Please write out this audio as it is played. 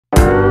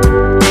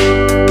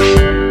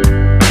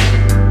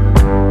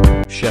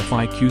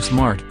Wi-Fi Q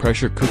Smart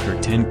Pressure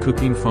Cooker, 10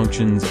 cooking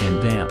functions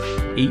and amp,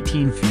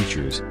 18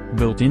 features,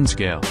 built-in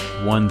scale,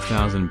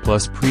 1000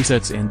 plus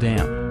presets and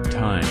amp,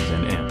 times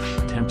and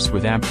amp, temps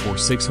with app for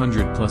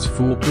 600 plus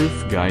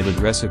foolproof guided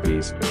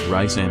recipes,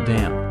 rice and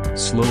amp,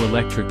 slow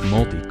electric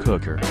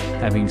multi-cooker,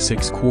 having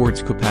 6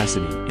 quarts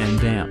capacity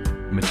and amp,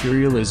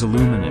 material is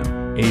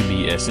aluminum,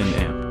 ABS and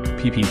amp,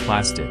 PP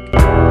plastic.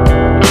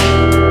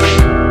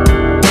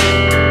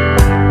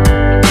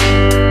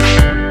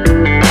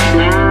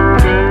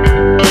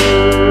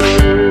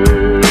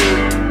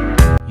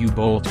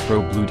 Deadbolt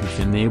Pro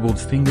Bluetooth-enabled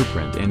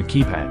fingerprint and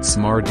keypad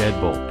smart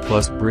Deadbolt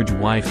plus bridge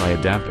Wi-Fi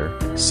adapter,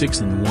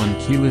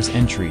 6-in-1 keyless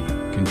entry,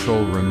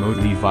 control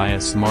remotely via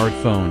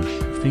smartphone,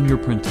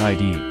 fingerprint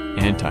ID,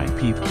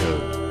 anti-peep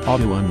code,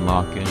 auto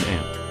unlock and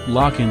amp,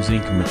 lock-in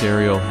zinc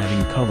material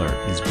having color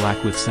is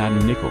black with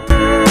satin nickel.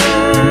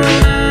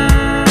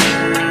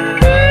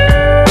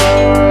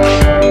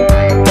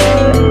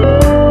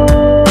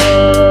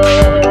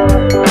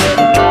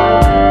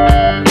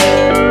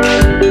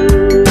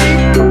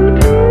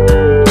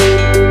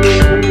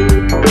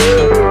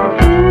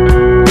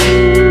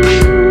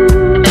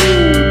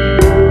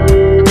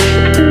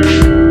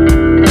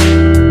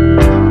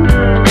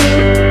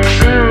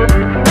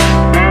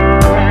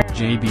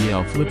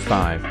 Flip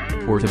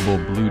 5, portable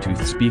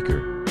Bluetooth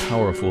speaker,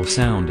 powerful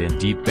sound and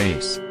deep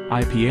bass,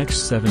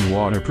 IPX7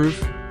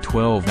 waterproof,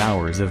 12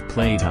 hours of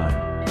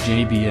playtime,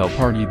 JBL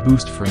Party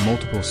Boost for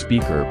multiple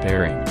speaker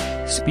pairing,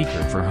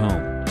 speaker for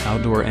home,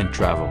 outdoor and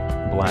travel,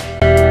 black.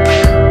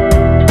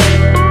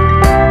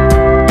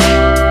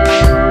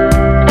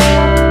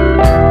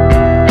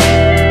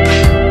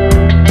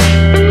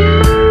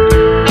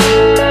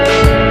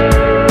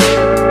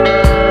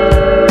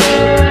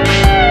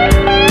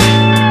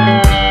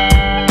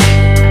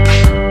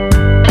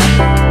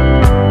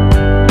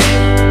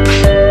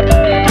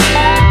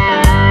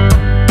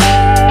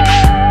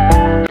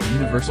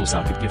 Universal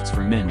socket gifts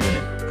for men,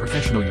 women.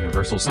 Professional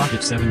universal socket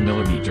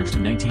 7mm to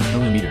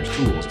 19mm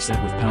tools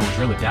set with power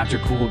drill adapter,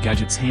 cool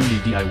gadgets, handy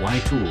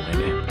DIY tool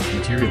and amp.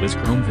 Material is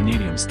chrome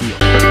vanadium steel.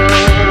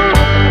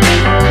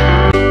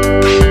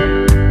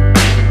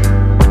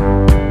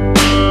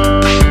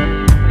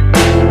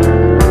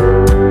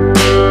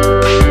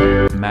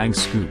 Mag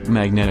Scoop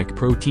magnetic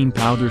protein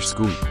powder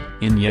scoop,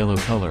 in yellow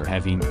color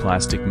having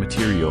plastic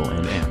material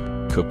and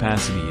amp.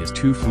 Capacity is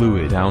 2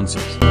 fluid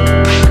ounces.